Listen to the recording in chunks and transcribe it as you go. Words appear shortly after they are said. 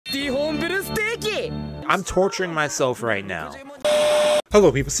I'm torturing myself right now. Hello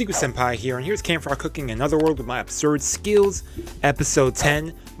people, Seku-Senpai here, and here's Campfire Cooking Another World with my absurd skills, episode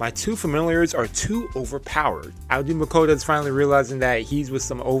 10. My two familiars are too overpowered. Mukouda is finally realizing that he's with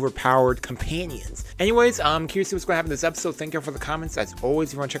some overpowered companions. Anyways, I'm curious to see what's going to happen in this episode. Thank you for the comments. As always,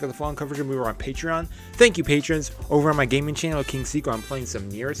 if you want to check out the full coverage, we were on Patreon. Thank you, patrons. Over on my gaming channel, King Seku, I'm playing some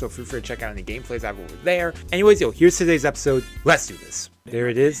Nier, so feel free to check out any gameplays I have over there. Anyways, here's today's episode. Let's do this. There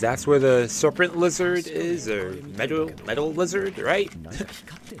it is. That's where the serpent lizard is, or metal lizard, right?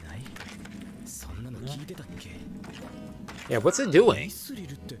 Yeah, what's it doing?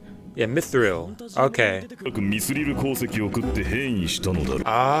 Yeah, mithril. Okay.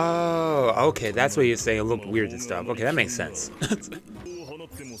 Oh, okay. That's what you're saying. It looked weird and stuff. Okay, that makes sense.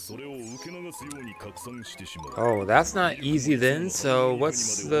 Oh, that's not easy then. So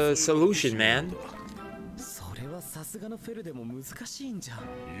what's the solution, man?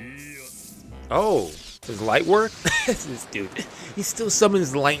 Oh, does light work? This dude, he still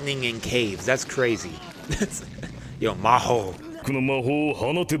summons lightning in caves. That's crazy. Yo, Maho.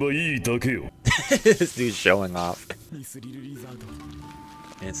 This dude's showing off.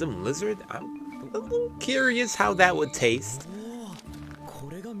 And some lizard? I'm a little curious how that would taste.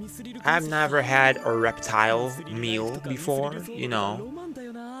 I've never had a reptile meal before, you know.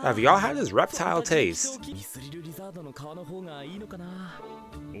 Have y'all had this reptile taste?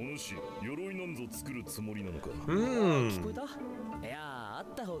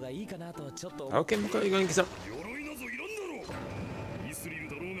 Okay, you're gonna get some.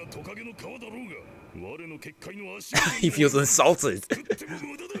 He feels insulted.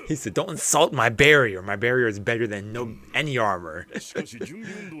 He said, "Don't insult my barrier. My barrier is better than any armor."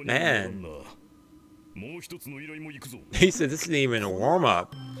 Man. He said, "This isn't even a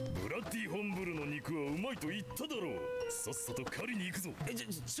warm-up."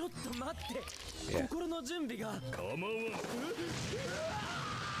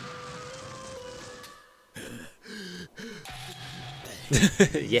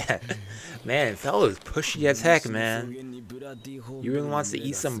 Yeah, man, fella's pushy as heck, man. You really wants to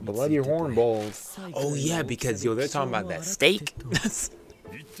eat some bloody horn balls. Oh yeah, because they're talking about that steak.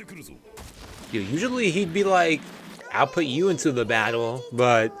 Usually he'd be like, "I'll put you into the battle,"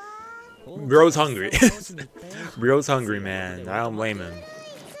 but bro's hungry. Bro's hungry, man. I don't blame him.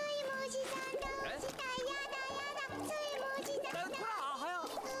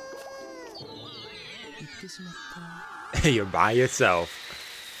 You're by yourself.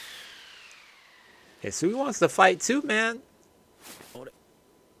 Hey, Sui wants to fight too, man.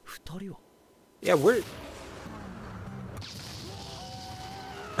 Yeah, we're...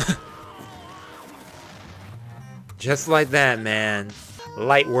 Just like that, man.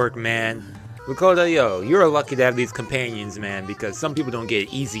 Light work, man. Mukouda, yo, you're lucky to have these companions, man, because some people don't get it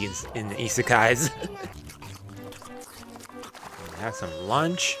easy in isekais. Have some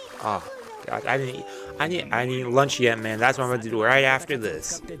lunch. Oh, God, I didn't eat lunch yet, man. That's what I'm going to do right after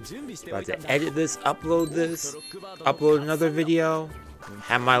this. About to edit this, upload another video,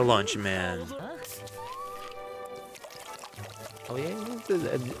 have my lunch, man. Oh yeah,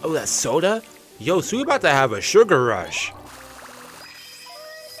 oh that soda. Yo, so we about to have a sugar rush.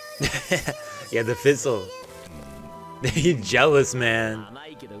 Yeah, the fizzle. He's jealous, man.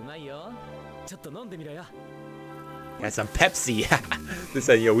 Got some Pepsi. They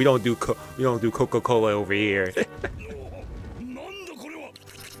said, "Yo, we don't do Coca-Cola over here."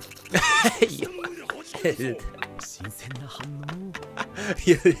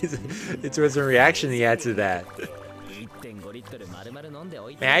 Interesting reaction he had to that.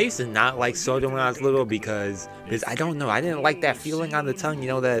 Man, I used to not like soda when I was little because I don't know, I didn't like that feeling on the tongue, you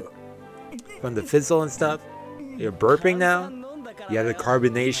know, that from the fizzle and stuff. You're burping now? Yeah, the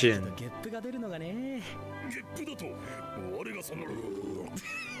carbonation.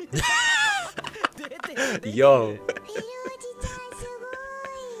 Yo.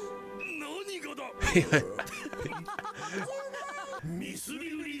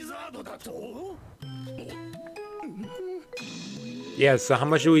 Yeah, so how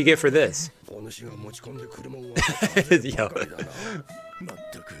much do we get for this? Yo.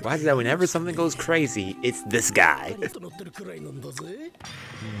 Why is that whenever something goes crazy, it's this guy?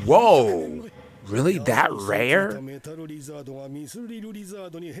 Whoa! Really? That rare?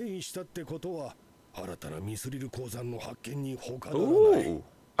 Ooh.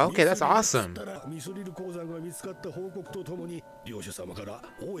 Okay, that's awesome.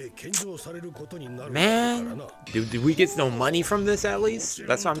 Man, did we get no money from this at least?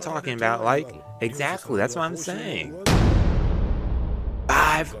 That's what I'm talking about. Like, exactly, that's what I'm saying.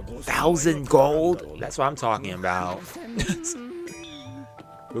 5,000 gold? That's what I'm talking about.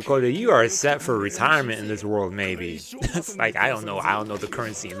 Mukouda, you are set for retirement in this world, maybe. It's like, I don't know the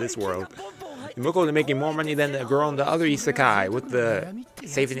currency in this world. Mukouda making more money than the girl in the other isekai with the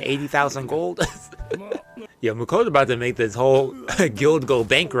saving 80,000 gold. Yo, Mukouda about to make this whole guild go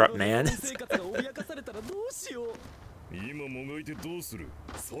bankrupt, man.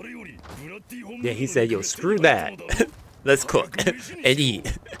 Yeah, he said, yo, screw that. Let's cook and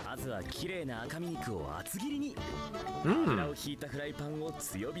eat.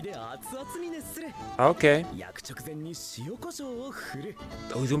 Okay.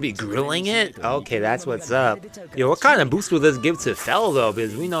 Oh, he's gonna be grilling it? Okay, that's what's up. Yo, what kind of boost will this give to Fell, though?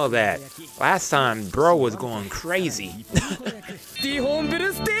 Because we know that last time, bro was going crazy.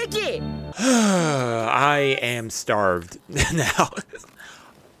 I am starved now.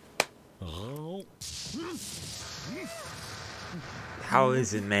 How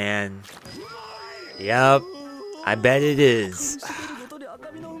is it, man? Yep, I bet it is.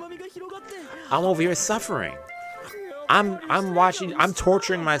 I'm over here suffering. I'm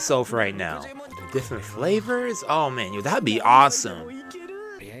torturing myself right now. Different flavors? Oh man, yo, that'd be awesome.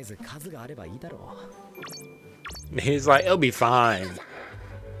 He's like, it'll be fine.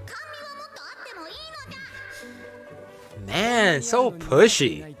 Man, so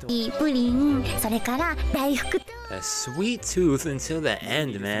pushy. A sweet tooth until the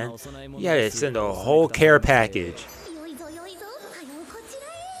end, man. You gotta send a whole care package.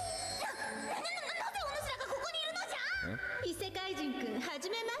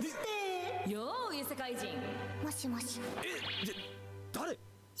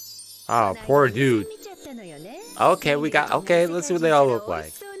 Oh, poor dude. Okay, let's see what they all look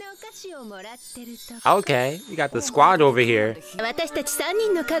like. Okay, we got the squad over here.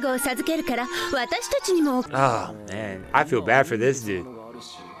 Oh man, I feel bad for this dude.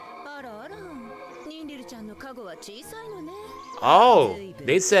 Oh,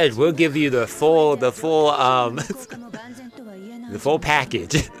 they said we'll give you the full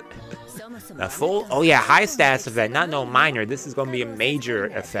package. The full, oh yeah, high stats effect, not no minor. This is gonna be a major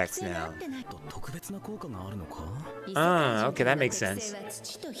effects now. Okay, that makes sense.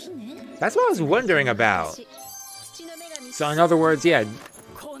 That's what I was wondering about. So in other words, yeah,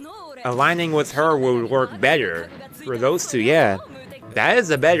 aligning with her would work better for those two, yeah. That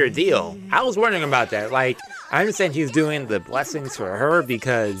is a better deal. I was wondering about that. Like, I understand he's doing the blessings for her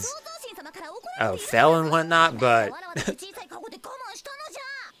because of Fell and whatnot, but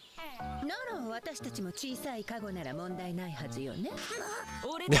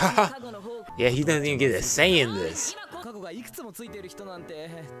yeah, he doesn't even get a say in this.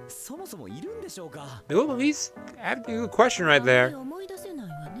 Oh, he's asking a good question right there.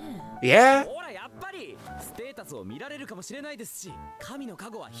 Yeah.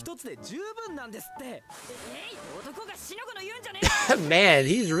 Man,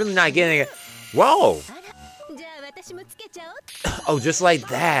 he's really not getting it. Whoa. Oh, just like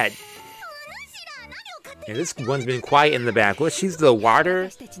that. Yeah, this one's been quiet in the back. What? She's the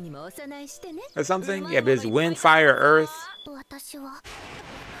water or something? Yeah, but it's wind, fire, earth.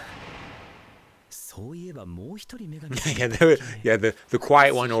 yeah, the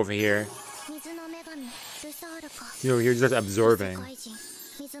quiet one over here. You know, you're just absorbing.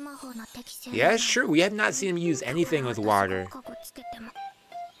 Yeah, sure. We have not seen him use anything with water.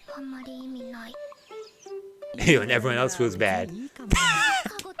 Ew, and everyone else feels bad.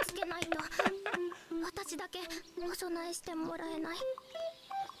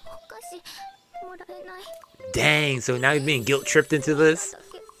 Dang, so now he's being guilt tripped into this?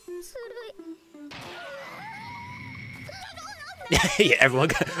 Yeah, everyone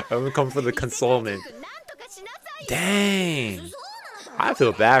come for the consolement. Dang. I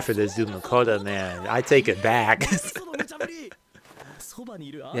feel bad for this dude Mukouda, man. I take it back.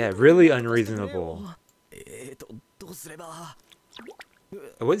 Yeah, really unreasonable.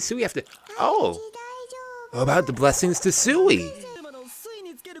 What does Sui have to... Oh! About the blessings to Sui!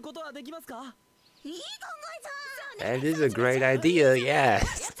 That is a great idea,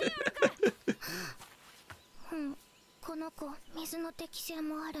 yes.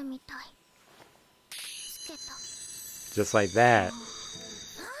 Just like that.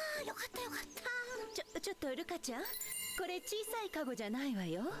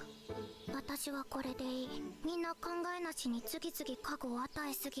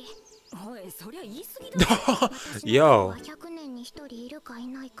 Yo.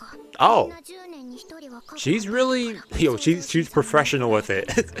 Oh. She's really, she's professional with it.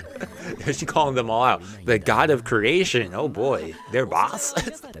 She's calling them all out. The god of creation. Oh boy, their boss.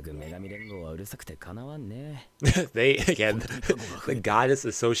 The goddess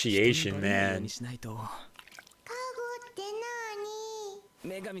association, man.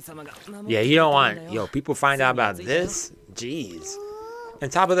 Yeah, you don't want, yo, people find out about this? Jeez. On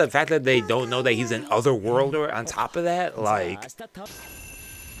top of the fact that they don't know that he's an otherworlder, on top of that, like...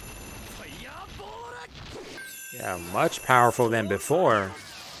 Yeah, much powerful than before.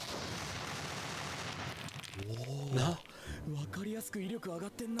 No.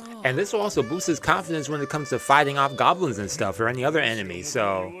 And this will also boost his confidence when it comes to fighting off goblins and stuff, or any other enemies,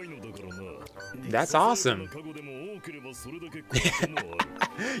 so... That's awesome.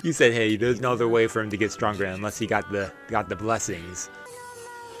 You said, hey, there's no other way for him to get stronger unless he got the blessings.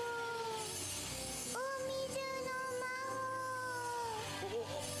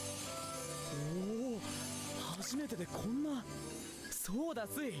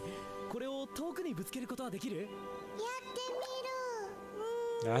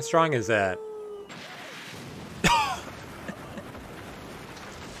 How strong is that?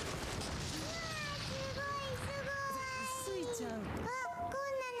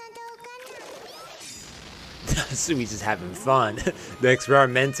 Sui's just having fun. They're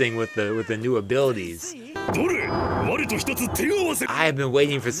experimenting with the new abilities. I have been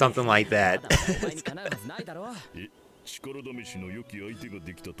waiting for something like that.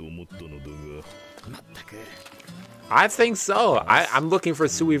 I think so. I'm looking for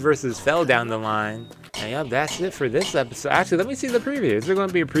Sui versus Fell down the line. And yeah, that's it for this episode. Actually, let me see the preview. Is there going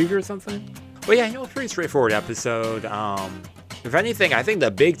to be a preview or something? But yeah, you know, pretty straightforward episode. If anything, I think the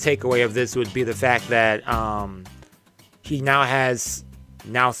big takeaway of this would be the fact that he now has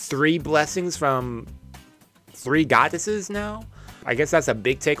 3 blessings from 3 goddesses now. I guess that's a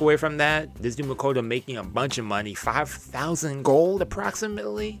big takeaway from that. This dude Mukouda making a bunch of money, 5,000 gold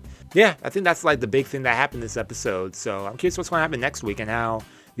approximately. Yeah, I think that's like the big thing that happened this episode. So I'm curious what's going to happen next week and how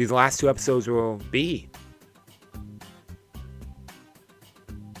these last 2 episodes will be.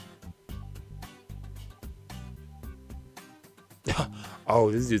 Oh,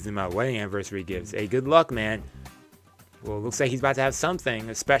 this dude's in my wedding anniversary gifts. Hey, good luck, man. Well, it looks like he's about to have something.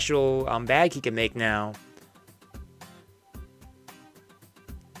 A special bag he can make now.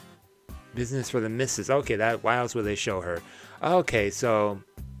 Business for the missus. Okay, why else would they show her? Okay, so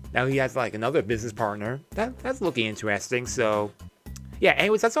now he has like another business partner. That's looking interesting. So yeah,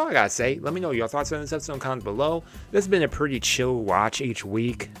 anyways, that's all I gotta say. Let me know your thoughts on this episode in the comments below. This has been a pretty chill watch each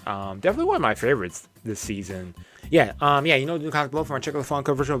week. Definitely one of my favorites this season. Yeah, you know, do the comments below for my check out the fun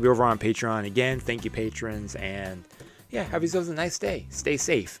cover version. I'll be over on Patreon. Again, thank you, patrons, and yeah, have yourselves a nice day. Stay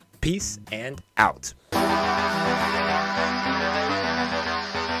safe. Peace and out.